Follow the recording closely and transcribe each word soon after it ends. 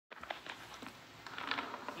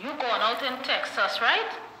You gone out in Texas,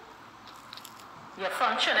 right? You're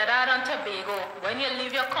from Trinidad and Tobago. When you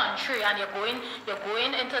leave your country and you're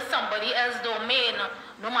going into somebody else's domain,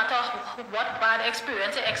 no matter what bad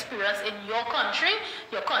experience you experience in your country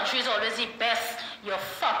is always the best. You're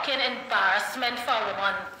fucking embarrassment for a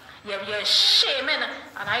woman. You're shaming.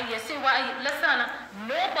 And you see why? Listen,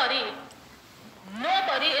 nobody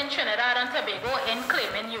in Trinidad and Tobago ain't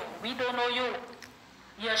claiming you. We don't know you.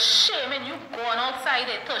 You're shaming. You going outside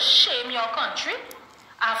it to shame your country.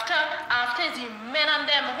 After the men and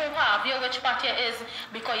them who have you, which party is,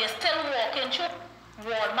 because you're still walking through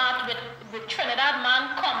Walmart with Trinidad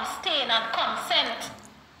man come stain and consent.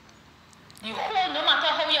 You whole, no matter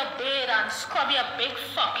how you bathe and scrub your big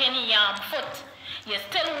fucking yam foot, you're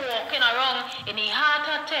still walking around in the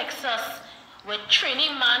heart of Texas with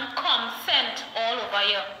Trini man consent all over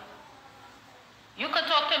you. You could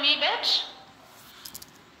talk to me, bitch.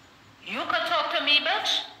 You could talk to me,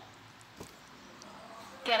 bitch.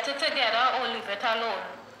 Get it together or leave it alone.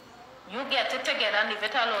 You get it together and leave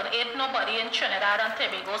it alone. Ain't nobody in Trinidad and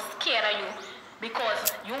Tobago scared of you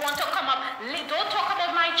because you want to come up. Don't talk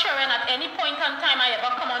about my children at any point in time I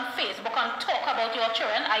ever come on Facebook and talk about your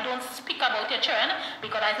children. I don't speak about your children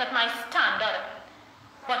because that's not my standard.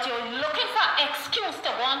 But you're looking for excuse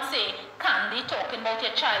to go and say, Candy talking about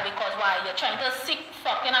your child because why? You're trying to seek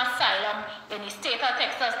fucking asylum in the state of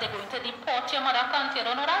Texas. They're going to deport your mother country.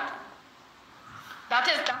 You don't know that? That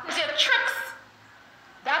is your tricks.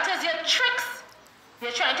 That is your tricks.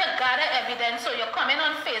 You're trying to gather evidence, so you're coming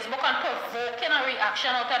on Facebook and provoking a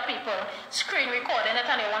reaction out of people, screen recording it,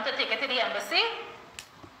 and you want to take it to the embassy?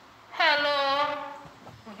 Hello?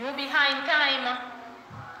 You behind time.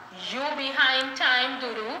 You behind time,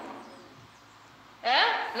 doo-doo.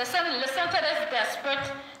 Eh? Listen to this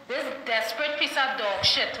desperate piece of dog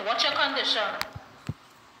shit. What's your condition?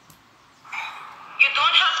 You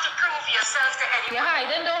don't have to prove yourself to anyone. You're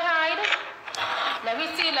hiding, don't hide. Let me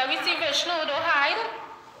see Vishnu, don't hide.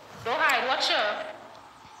 Don't hide, watch her.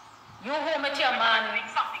 You home with your man. Doing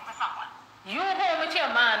something for someone. You home with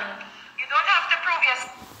your man. You don't have to prove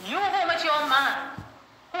yourself. You home with your man.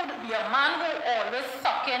 Your man who always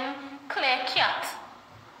sucking clear cat.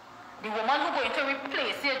 The woman who going to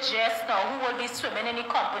replace your just now, who will be swimming in the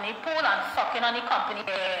company pool and fucking on the company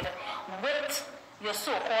bed with your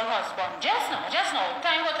so-called husband. Just now,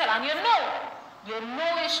 time will tell, and you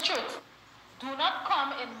know it's truth. Do not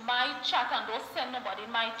come in my chat and don't send nobody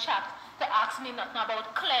in my chat to ask me nothing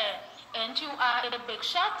about Claire. Ain't you a big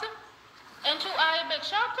shot? Ain't you a big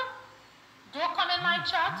shot? Don't come in my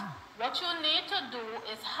chat. What you need to do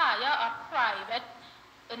is hire a private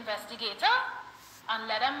investigator and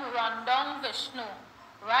let them run down Vishnu.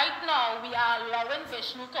 Right now, we are allowing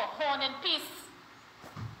Vishnu to horn in peace.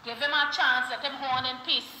 Give him a chance, let him horn in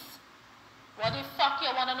peace. What the fuck you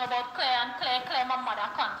want to know about Claire and Claire, my mother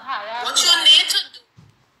can't hire. What you need to do.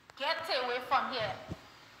 Get away from here,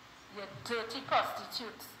 you dirty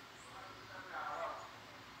prostitute.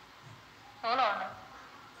 Hold on.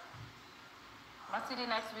 Let's see the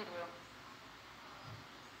next video.